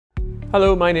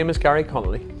Hello, my name is Gary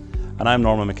Connolly. And I'm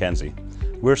Norman McKenzie.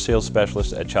 We're sales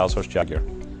specialists at Hurst Jaguar.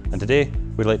 And today,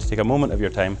 we'd like to take a moment of your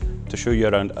time to show you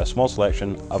around a small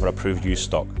selection of our approved used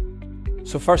stock.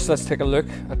 So first, let's take a look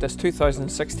at this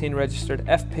 2016 registered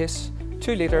F-Pace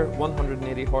 2-litre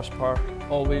 180 horsepower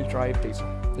all-wheel drive diesel.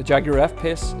 The Jaguar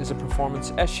F-Pace is a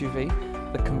performance SUV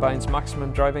that combines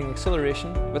maximum driving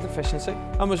acceleration with efficiency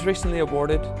and was recently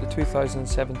awarded the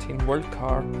 2017 World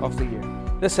Car of the Year.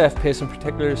 This F-Pace in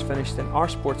particular is finished in R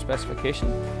Sport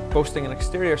specification, boasting an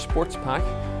exterior sports pack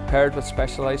paired with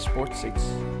specialised sports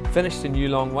seats. Finished in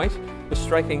Yulong white with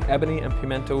striking ebony and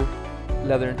pimento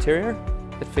leather interior,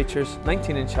 it features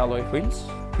 19-inch alloy wheels,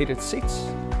 heated seats,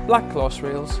 black gloss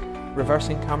rails,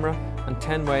 reversing camera and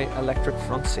 10-way electric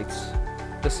front seats.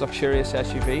 This luxurious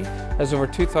SUV has over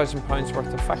 £2,000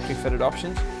 worth of factory fitted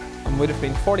options and would have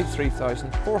been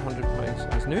 £43,400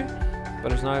 as new,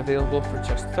 but is now available for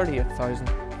just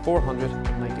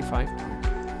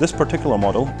 £38,495. This particular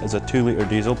model is a 2-litre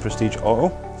diesel Prestige Auto,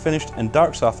 finished in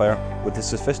dark sapphire with a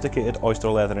sophisticated oyster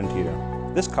leather interior.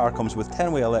 This car comes with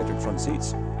 10-way electric front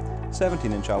seats,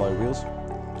 17-inch alloy wheels,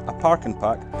 a parking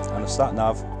pack and a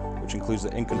sat-nav, which includes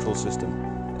the in-control system.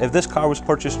 If this car was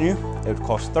purchased new, it would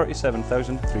cost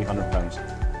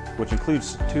 £37,300, which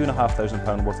includes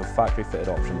 £2,500 worth of factory fitted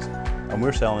options, and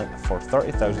we're selling it for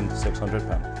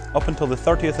 £30,600. Up until the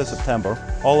 30th of September,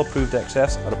 all approved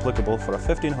XFs are applicable for a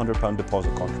 £1,500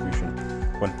 deposit contribution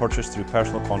when purchased through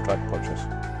personal contract purchase.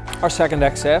 Our second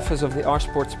XF is of the R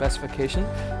Sport specification,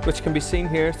 which can be seen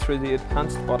here through the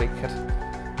enhanced body kit.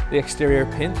 The exterior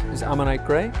paint is ammonite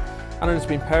grey, and it has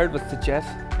been paired with the jet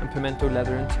and pimento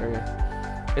leather interior.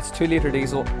 It's 2-litre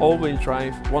diesel all-wheel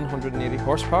drive 180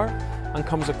 horsepower and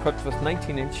comes equipped with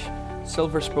 19-inch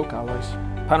silver spoke alloys,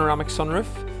 panoramic sunroof,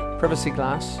 privacy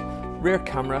glass, rear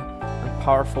camera and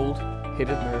power fold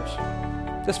heated mirrors.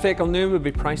 This vehicle new would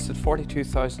be priced at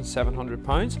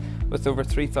 £42,700 with over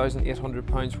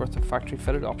 £3,800 worth of factory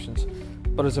fitted options,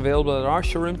 but is available at our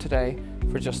showroom today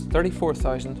for just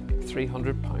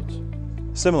 £34,300.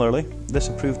 Similarly, this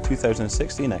approved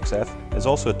 2016 XF is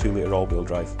also a 2-litre all-wheel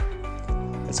drive.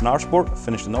 It's an R Sport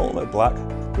finished in ultimate black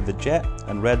with the jet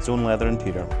and red zone leather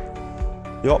interior.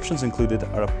 The options included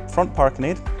are a front parking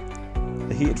aid,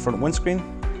 the heated front windscreen,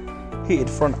 heated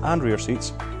front and rear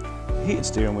seats, heated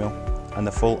steering wheel and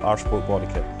the full R Sport body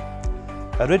kit.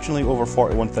 Originally over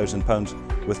 £41,000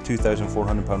 with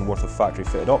 £2,400 worth of factory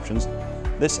fitted options,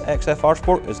 this XF R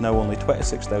Sport is now only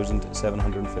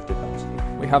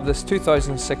 £26,750. We have this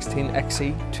 2016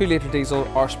 XE 2-litre diesel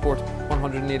R Sport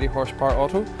 180 horsepower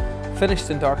auto, finished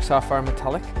in dark sapphire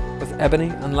metallic with ebony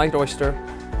and light oyster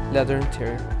leather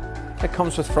interior. It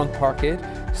comes with front park aid,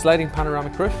 sliding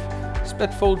panoramic roof,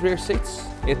 split fold rear seats,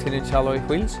 18-inch alloy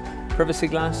wheels, privacy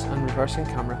glass and reversing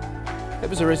camera. It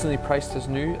was originally priced as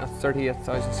new at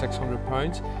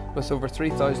 £38,600 with over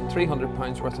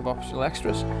 £3,300 worth of optional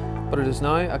extras, but it is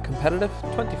now a competitive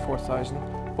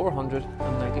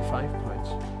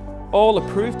 £24,495. All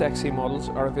approved XE models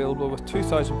are available with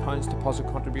 £2,000 deposit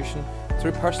contribution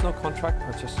through personal contract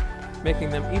purchase, making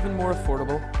them even more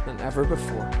affordable than ever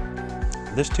before.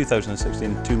 This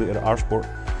 2016 2-litre R Sport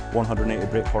 180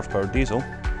 brake horsepower diesel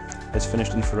is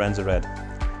finished in Firenze red.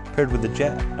 Paired with the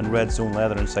jet and red zone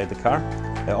leather inside the car,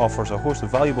 it offers a host of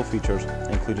valuable features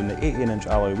including the 18-inch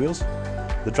alloy wheels,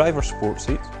 the driver's sport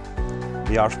seat,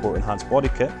 the R Sport enhanced body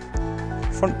kit,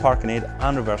 front parking aid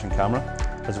and reversing camera,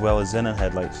 as well as xenon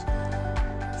headlights.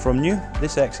 From new,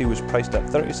 this XE was priced at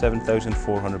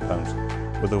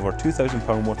 £37,400 with over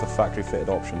 £2,000 worth of factory fitted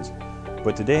options.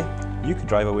 But today, you could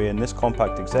drive away in this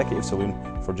compact executive saloon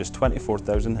for just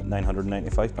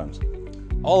 £24,995.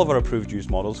 All of our approved used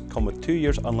models come with 2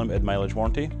 years unlimited mileage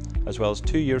warranty, as well as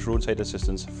 2 years roadside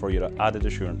assistance for your added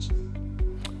assurance.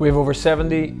 We have over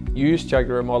 70 used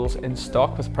Jaguar models in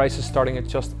stock with prices starting at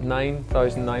just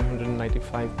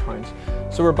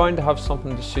 £9,995. So we're bound to have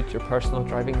something to suit your personal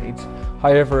driving needs.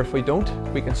 However, if we don't,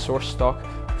 we can source stock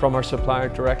from our supplier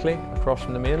directly across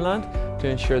from the mainland to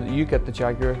ensure that you get the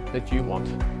Jaguar that you want.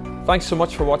 Thanks so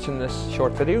much for watching this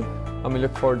short video, and we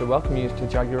look forward to welcoming you to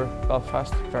Jaguar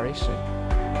Belfast very soon.